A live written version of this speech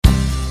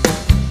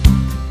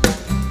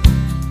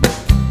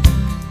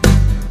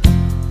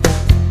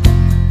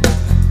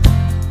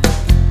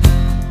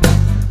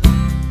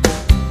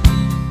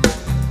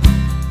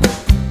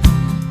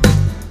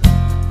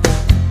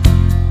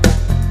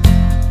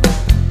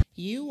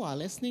You are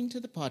listening to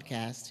the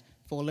podcast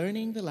for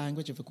learning the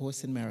language of A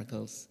Course in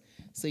Miracles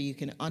so you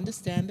can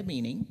understand the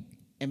meaning,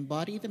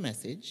 embody the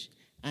message,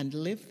 and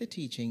live the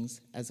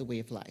teachings as a way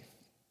of life.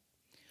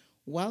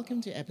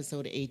 Welcome to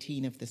episode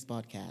 18 of this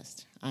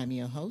podcast. I'm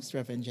your host,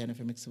 Reverend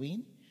Jennifer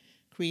McSween,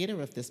 creator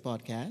of this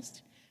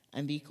podcast,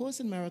 and the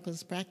Course in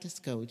Miracles practice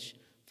coach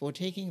for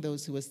taking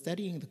those who are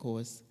studying the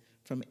Course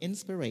from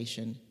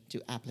inspiration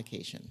to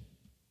application.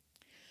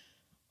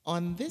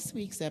 On this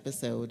week's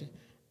episode,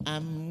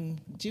 I'm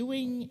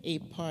doing a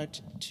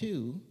part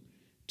 2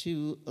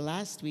 to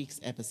last week's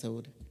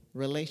episode,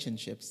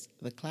 Relationships,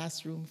 the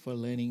Classroom for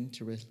Learning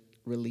to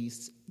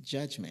Release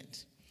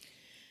Judgment.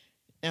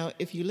 Now,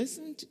 if you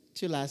listened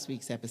to last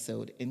week's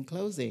episode, in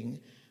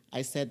closing,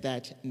 I said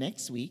that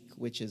next week,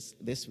 which is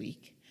this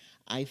week,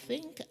 I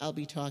think I'll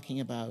be talking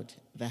about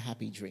the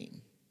happy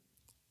dream,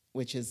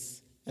 which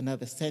is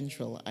another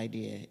central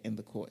idea in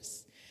the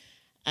Course.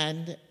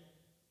 And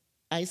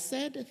I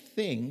said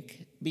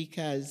think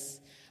because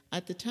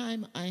at the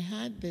time I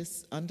had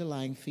this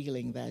underlying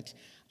feeling that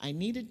I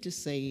needed to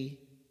say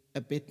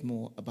a bit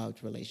more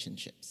about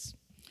relationships,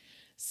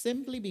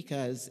 simply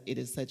because it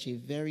is such a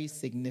very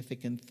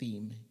significant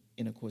theme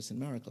in A Course in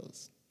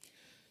Miracles.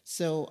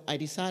 So I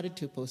decided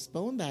to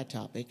postpone that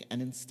topic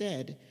and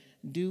instead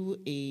do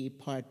a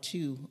part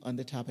 2 on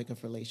the topic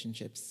of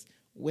relationships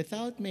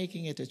without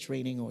making it a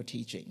training or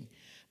teaching,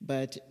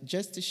 but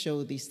just to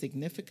show the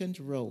significant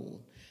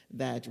role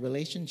that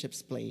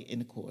relationships play in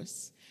a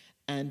course,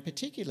 and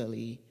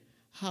particularly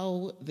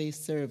how they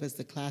serve as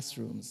the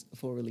classrooms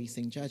for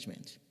releasing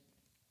judgment.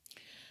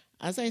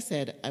 As I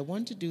said, I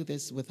want to do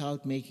this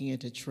without making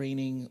it a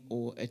training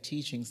or a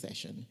teaching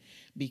session,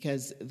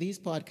 because these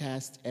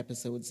podcast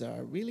episodes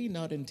are really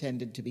not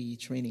intended to be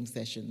training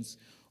sessions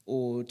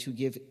or to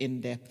give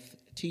in-depth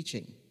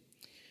teaching.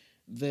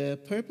 The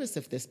purpose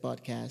of this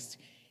podcast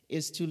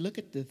is to look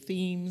at the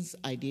themes,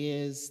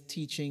 ideas,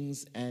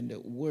 teachings, and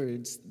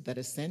words that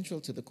are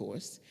central to the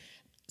Course,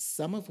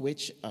 some of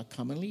which are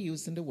commonly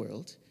used in the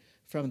world,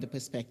 from the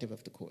perspective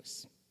of the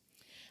Course.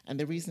 And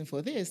the reason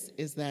for this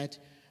is that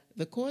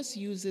the Course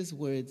uses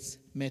words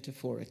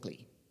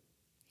metaphorically.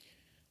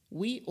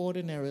 We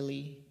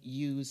ordinarily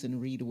use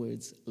and read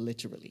words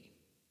literally.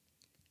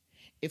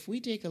 If we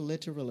take a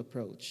literal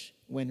approach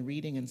when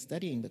reading and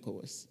studying the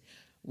Course,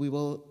 we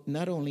will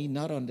not only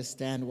not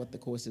understand what the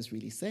Course is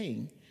really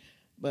saying,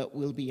 but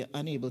we'll be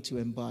unable to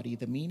embody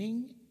the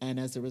meaning, and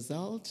as a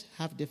result,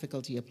 have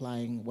difficulty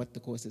applying what the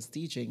Course is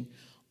teaching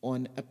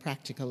on a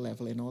practical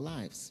level in our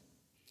lives.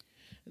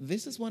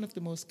 This is one of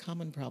the most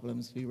common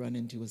problems we run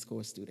into as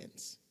Course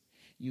students.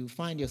 You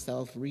find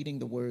yourself reading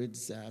the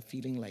words,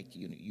 feeling like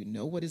you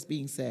know what is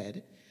being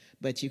said,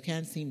 but you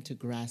can't seem to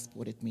grasp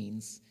what it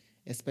means,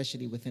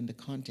 especially within the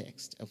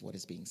context of what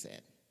is being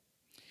said.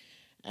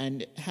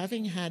 And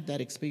having had that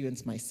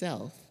experience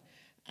myself,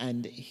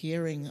 and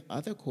hearing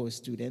other Course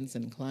students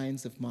and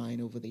clients of mine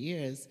over the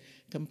years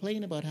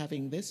complain about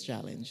having this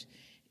challenge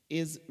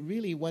is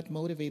really what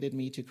motivated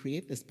me to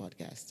create this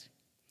podcast.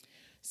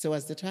 So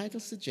as the title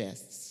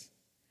suggests,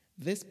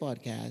 this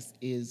podcast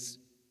is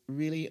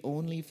really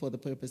only for the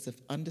purpose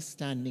of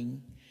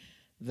understanding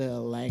the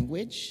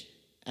language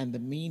and the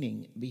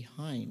meaning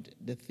behind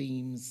the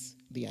themes,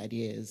 the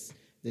ideas,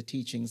 the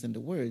teachings, and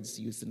the words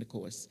used in the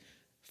Course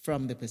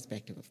from the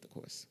perspective of the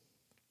Course.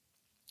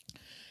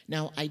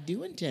 Now, I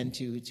do intend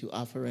to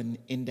offer an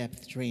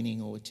in-depth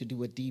training or to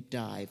do a deep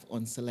dive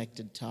on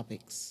selected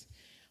topics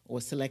or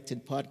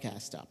selected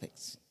podcast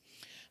topics.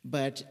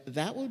 But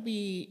that will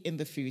be in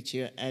the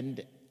future,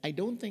 and I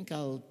don't think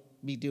I'll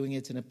be doing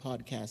it in a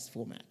podcast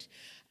format.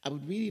 I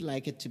would really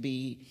like it to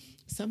be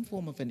some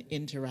form of an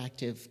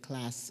interactive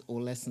class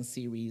or lesson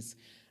series,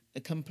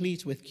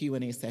 complete with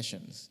Q&A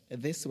sessions.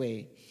 This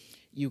way,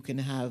 you can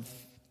have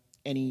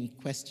any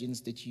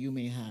questions that you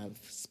may have,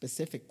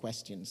 specific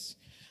questions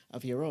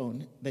of your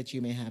own that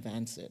you may have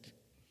answered.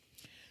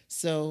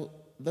 So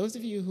those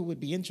of you who would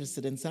be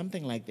interested in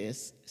something like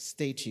this,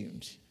 stay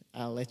tuned.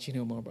 I'll let you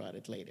know more about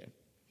it later.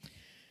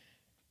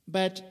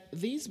 But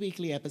these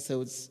weekly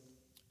episodes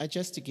are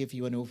just to give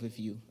you an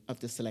overview of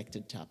the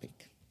selected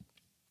topic,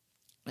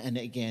 and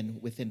again,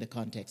 within the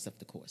context of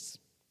the Course.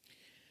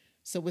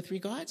 So with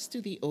regards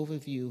to the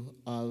overview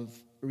of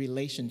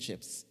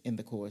relationships in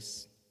the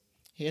Course,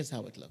 here's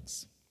how it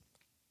looks.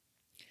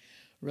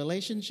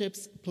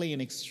 Relationships play an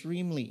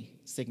extremely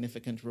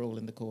significant role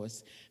in the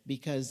Course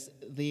because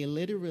they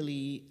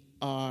literally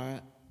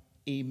are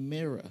a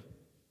mirror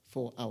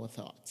for our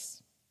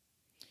thoughts.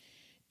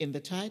 In the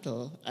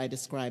title, I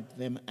described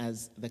them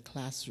as the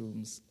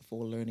classrooms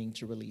for learning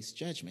to release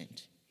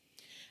judgment.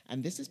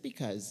 And this is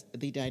because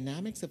the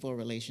dynamics of our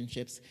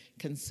relationships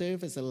can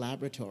serve as a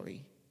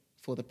laboratory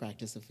for the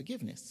practice of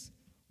forgiveness,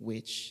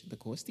 which the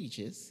Course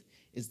teaches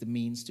is the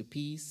means to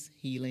peace,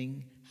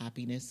 healing,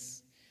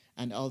 happiness,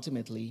 and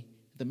ultimately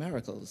the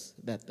miracles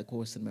that the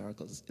Course in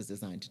Miracles is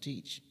designed to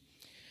teach.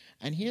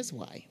 And here's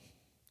why.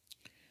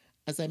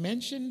 As I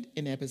mentioned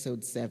in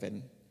episode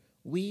 7,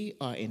 we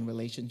are in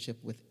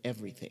relationship with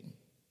everything,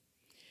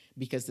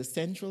 because the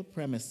central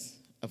premise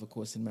of A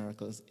Course in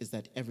Miracles is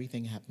that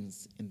everything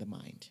happens in the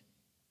mind.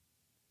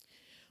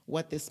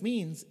 What this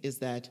means is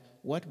that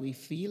what we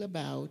feel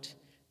about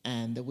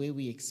and the way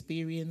we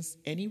experience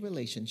any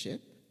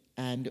relationship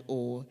and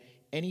or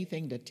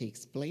anything that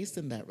takes place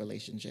in that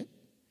relationship,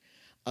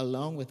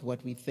 along with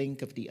what we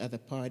think of the other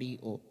party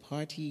or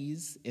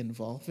parties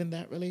involved in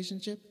that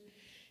relationship,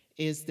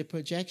 is the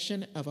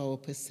projection of our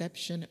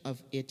perception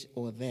of it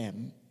or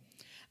them,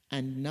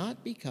 and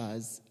not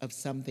because of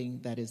something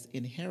that is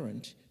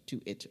inherent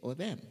to it or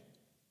them.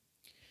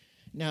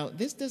 Now,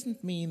 this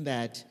doesn't mean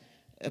that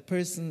a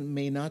person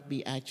may not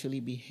be actually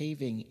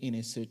behaving in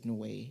a certain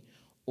way,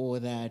 or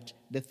that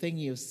the thing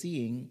you're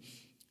seeing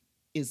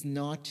is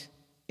not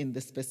in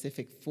the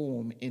specific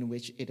form in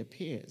which it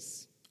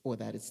appears, or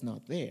that it's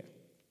not there.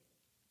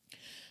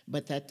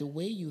 But that the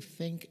way you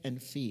think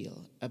and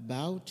feel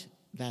about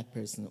that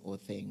person or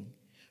thing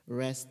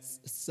rests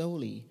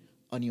solely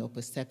on your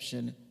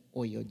perception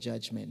or your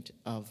judgment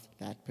of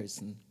that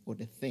person or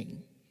the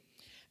thing,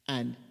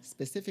 and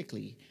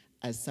specifically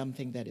as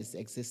something that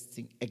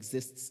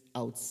exists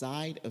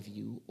outside of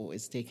you or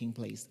is taking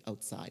place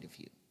outside of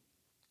you.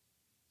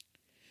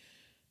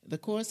 The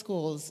Course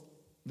calls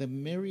the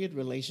myriad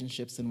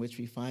relationships in which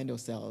we find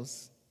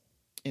ourselves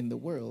in the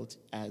world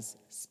as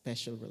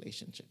special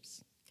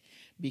relationships,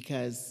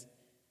 because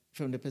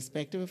from the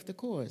perspective of the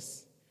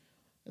Course,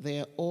 they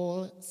are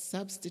all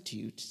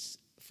substitutes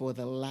for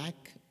the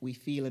lack we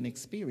feel and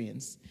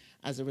experience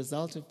as a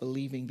result of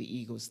believing the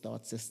ego's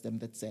thought system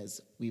that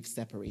says we've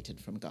separated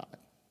from God.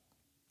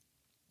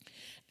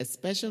 A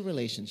special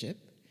relationship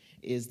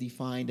is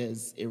defined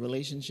as a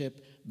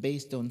relationship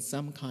based on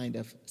some kind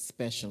of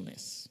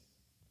specialness.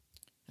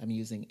 I'm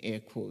using air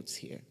quotes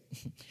here,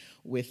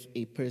 with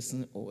a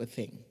person or a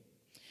thing.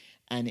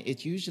 And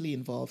it usually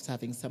involves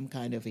having some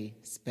kind of a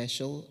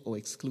special or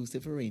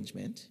exclusive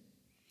arrangement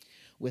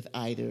with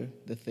either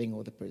the thing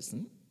or the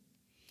person.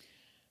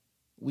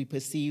 We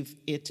perceive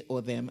it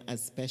or them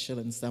as special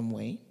in some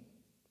way.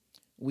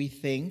 We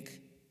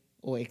think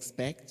or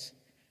expect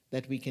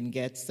that we can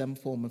get some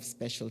form of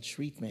special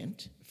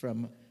treatment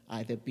from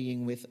either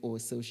being with or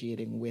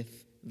associating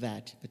with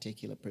that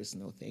particular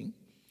person or thing.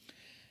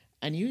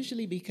 And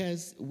usually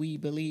because we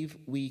believe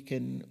we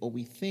can, or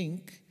we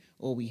think,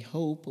 or we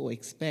hope or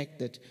expect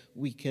that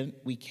we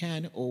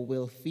can or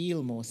will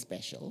feel more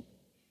special,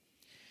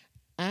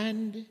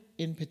 and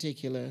in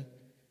particular,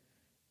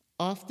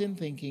 often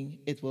thinking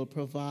it will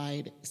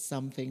provide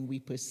something we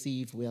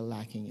perceive we're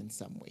lacking in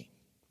some way.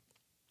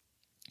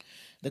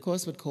 The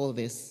Course would call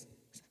this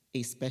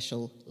a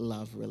special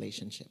love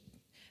relationship.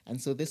 And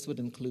so this would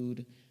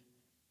include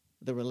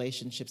the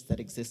relationships that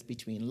exist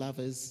between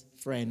lovers,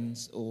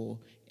 friends, or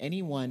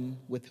anyone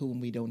with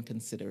whom we don't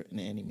consider an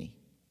enemy.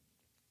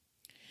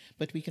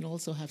 But we can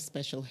also have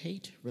special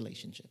hate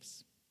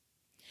relationships.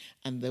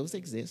 And those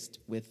exist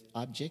with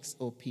objects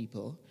or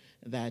people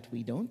that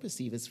we don't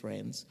perceive as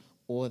friends,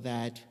 or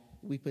that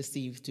we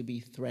perceive to be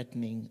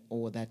threatening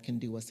or that can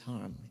do us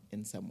harm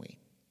in some way.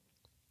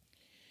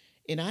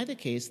 In either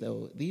case,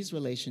 though, these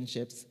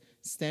relationships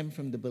stem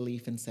from the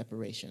belief in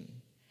separation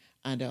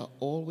and are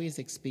always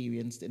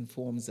experienced in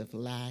forms of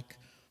lack,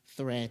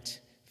 threat,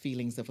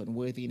 feelings of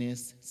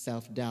unworthiness,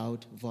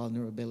 self-doubt,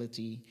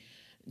 vulnerability,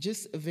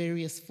 just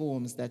various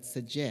forms that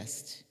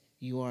suggest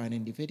you are an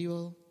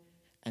individual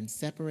and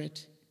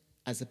separate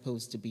as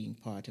opposed to being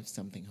part of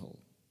something whole.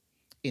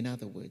 In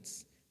other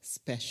words,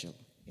 special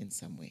in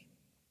some way.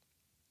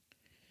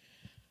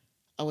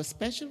 Our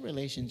special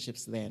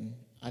relationships, then,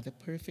 are the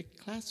perfect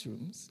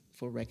classrooms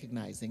for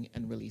recognizing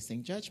and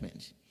releasing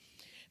judgment,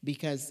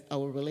 because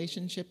our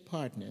relationship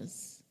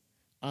partners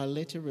are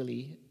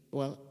literally,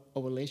 our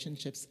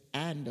relationships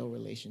and our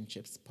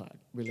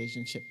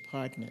relationship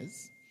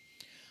partners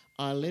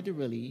are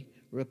literally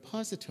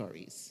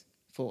repositories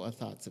for our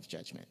thoughts of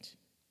judgment.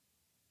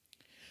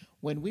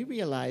 When we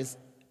realize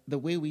the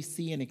way we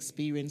see and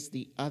experience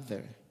the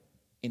other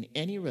in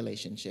any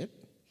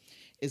relationship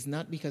is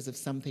not because of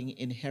something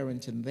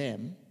inherent in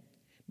them,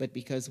 but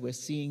because we're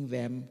seeing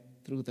them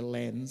through the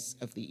lens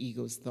of the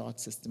ego's thought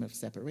system of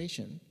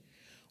separation,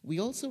 we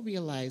also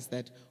realize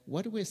that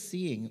what we're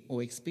seeing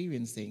or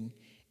experiencing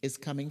is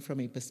coming from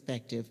a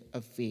perspective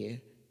of fear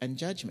and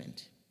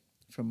judgment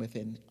from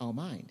within our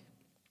mind.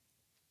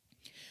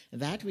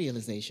 That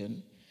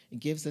realization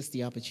gives us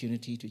the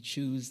opportunity to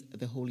choose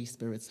the Holy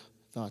Spirit's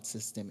thought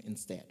system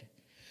instead,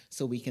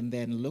 so we can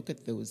then look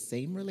at those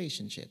same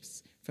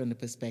relationships from the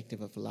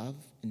perspective of love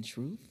and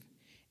truth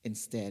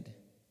instead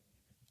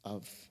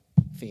of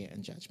fear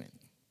and judgment.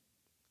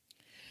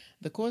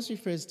 The Course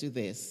refers to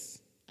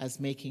this as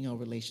making our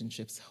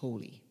relationships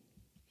holy,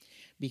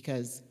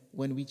 because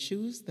when we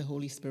choose the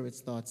Holy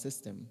Spirit's thought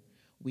system,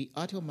 we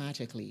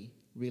automatically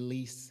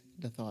release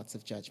the thoughts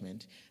of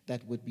judgment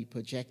that would be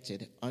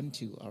projected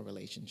onto our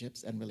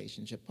relationships and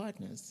relationship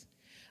partners,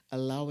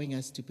 allowing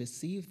us to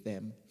perceive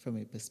them from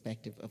a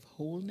perspective of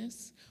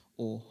wholeness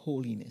or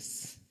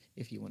holiness,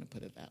 if you want to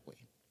put it that way.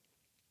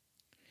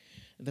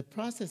 The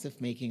process of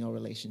making our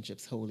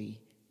relationships holy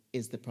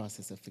is the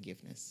process of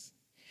forgiveness,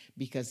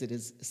 because it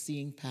is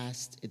seeing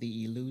past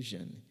the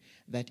illusion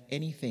that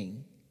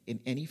anything in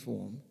any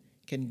form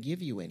can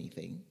give you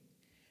anything,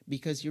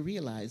 because you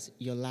realize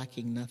you're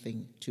lacking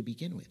nothing to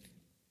begin with.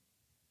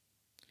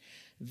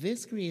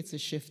 This creates a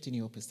shift in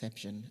your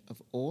perception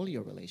of all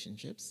your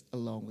relationships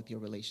along with your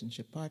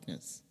relationship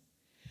partners.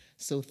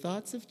 So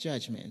thoughts of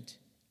judgment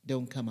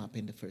don't come up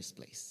in the first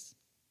place.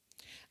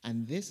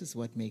 And this is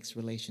what makes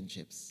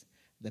relationships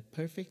the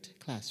perfect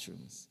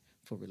classrooms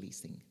for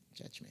releasing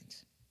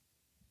judgment.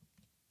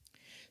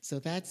 So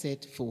that's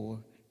it for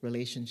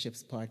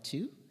Relationships Part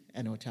 2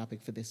 and our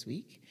topic for this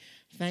week.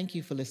 Thank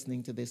you for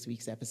listening to this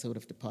week's episode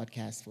of the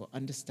podcast for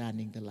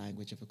Understanding the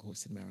Language of A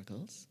Course in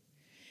Miracles.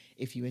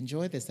 If you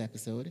enjoyed this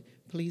episode,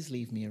 please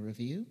leave me a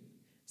review,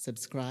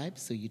 subscribe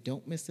so you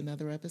don't miss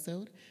another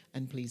episode,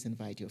 and please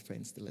invite your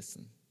friends to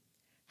listen.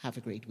 Have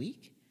a great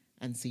week,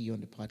 and see you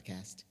on the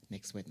podcast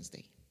next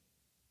Wednesday.